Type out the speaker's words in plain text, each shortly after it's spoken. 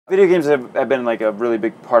Video games have been like a really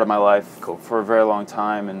big part of my life for a very long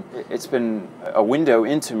time, and it's been a window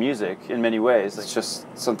into music in many ways. It's just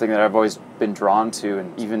something that I've always been drawn to,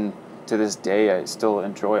 and even to this day I still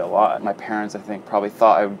enjoy a lot. My parents, I think, probably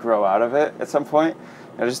thought I would grow out of it at some point.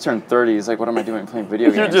 I just turned 30. It's like, what am I doing playing video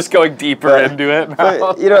games? You're just going deeper into it now.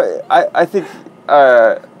 But, you know, I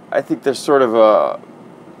think there's sort of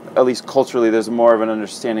at least culturally, there's more of an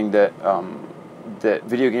understanding that that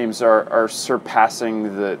video games are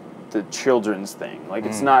surpassing the children's thing. Like,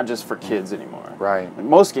 it's not just for kids anymore. Right. Like,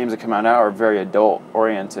 most games that come out now are very adult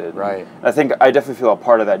oriented. Right. And I think I definitely feel a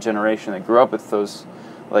part of that generation that grew up with those,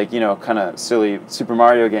 like, you know, kind of silly Super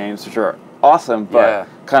Mario games, which are awesome, but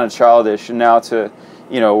kind of childish. And now to,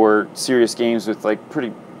 you know, we're serious games with like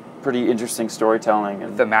pretty interesting storytelling.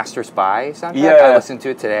 And the Master Spy soundtrack, yeah. I listened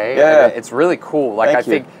to it today. Yeah. It's really cool. Like, I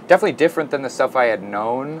think definitely different than the stuff I had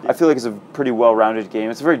known. I feel like it's a pretty well-rounded game.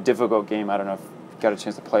 It's a very difficult game. I don't know if you got a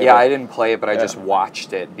chance to play it. Yeah, I didn't play it, but I just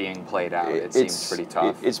watched it being played out. It seems pretty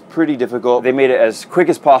tough. It's pretty difficult. They made it as quick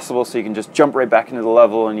as possible so you can just jump right back into the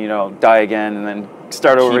level and, you know, die again and then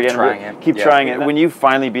start over again. Keep trying it. When you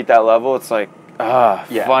finally beat that level, it's like,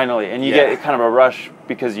 finally. And you get kind of a rush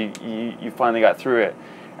because you finally got through it.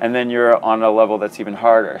 And then you're on a level that's even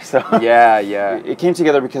harder. So it came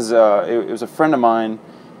together because it was a friend of mine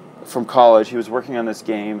from college. He was working on this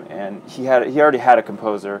game, and he already had a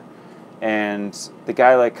composer, and the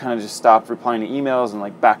guy like kind of just stopped replying to emails and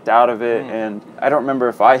like backed out of it. And I don't remember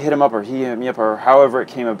if I hit him up or he hit me up or however it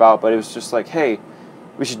came about, but it was just like, hey,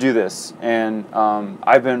 we should do this. And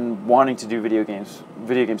I've been wanting to do video game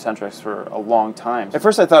soundtracks for a long time. At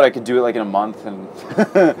first I thought I could do it like in a month, and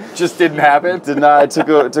just didn't happen. Did not.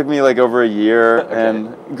 It took me like over a year.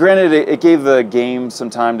 And granted, it gave the game some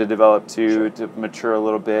time to develop too, to mature a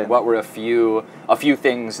little bit. What were a few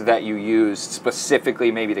things that you used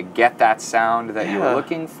specifically maybe to get that sound that you were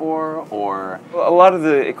looking for? Or a lot of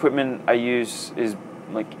the equipment I use is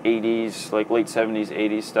like 80s, like late 70s,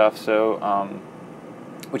 80s stuff. So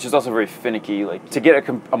which is also very finicky. Like, to get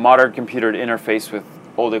a modern computer to interface with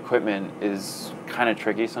old equipment is kind of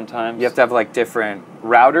tricky sometimes. You have to have like different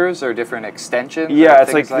routers or different extensions. Yeah,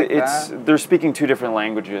 it's like they're speaking two different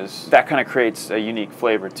languages. That kind of creates a unique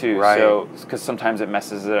flavor too. Right. So because sometimes it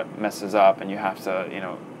messes up, and you have to, you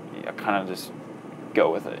know, kind of just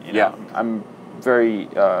go with it. You know? Yeah. I'm very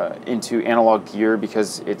into analog gear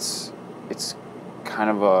because it's kind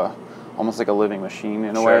of almost like a living machine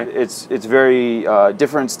in a way. It's very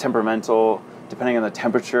different, it's temperamental. Depending on the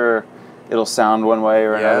temperature, it'll sound one way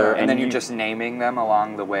or another. And then you're just naming them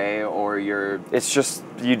along the way, or you're... It's just,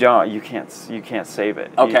 you can't save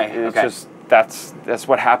it. Okay, It's just, that's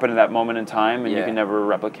what happened in that moment in time, and you can never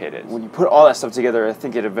replicate it. When you put all that stuff together, I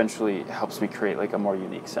think it eventually helps me create like a more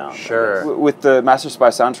unique sound. Sure. With the Master Spy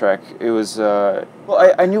soundtrack, it was,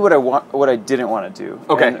 well, I knew what I didn't want to do.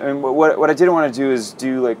 Okay. And what I didn't want to do is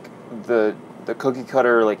do like the cookie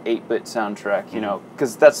cutter like 8-bit soundtrack, you know,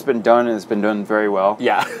 because that's been done and it's been done very well.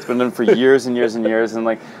 Yeah. It's been done for years and years and years, and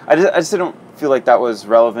like I just didn't feel like that was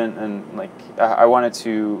relevant, and like I wanted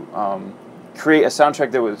to create a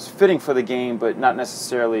soundtrack that was fitting for the game, but not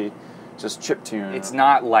necessarily just chiptune. It's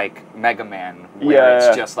not like Mega Man, where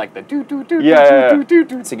it's just like the do do do do do do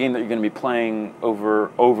do. It's a game that you're going to be playing over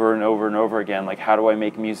and over and over again. Like, how do I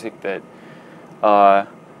make music that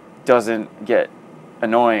doesn't get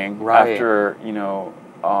annoying after, you know,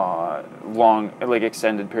 long, like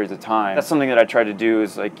extended periods of time? That's something that I try to do,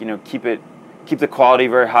 is like, you know, keep the quality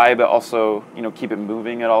very high, but also, you know, keep it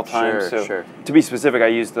moving at all times. Sure. To be specific, I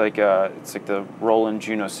used like it's like the Roland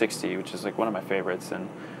Juno 60, which is like one of my favorites, and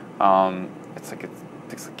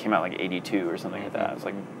it came out like 82 or something like that. It's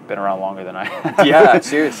like been around longer than I have. Yeah,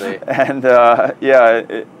 seriously. And I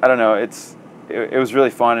don't know. It was really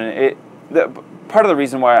fun, and part of the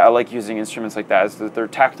reason why I like using instruments like that is that they're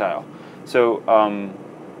tactile. So,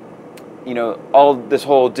 you know, this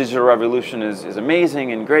whole digital revolution is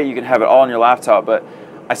amazing and great. You can have it all on your laptop, but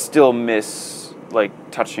I still miss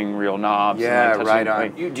like touching real knobs. Yeah, and, like, right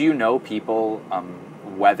on. Do you know people,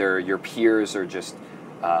 whether your peers or just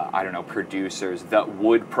I don't know, producers that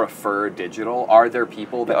would prefer digital? Are there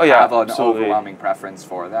people that have an overwhelming preference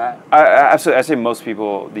for that? Absolutely. I say most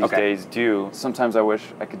people these days do. Sometimes I wish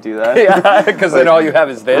I could do that. Yeah, because then all you have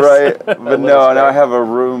is this. Right. But no, now I have a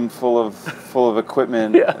room full of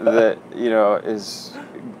equipment that, you know,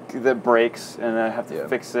 that breaks, and I have to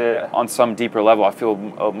fix it. On some deeper level, I feel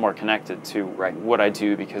more connected to what I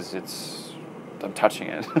do because I'm touching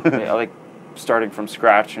it. I like starting from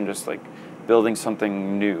scratch and just like building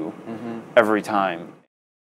something new every time.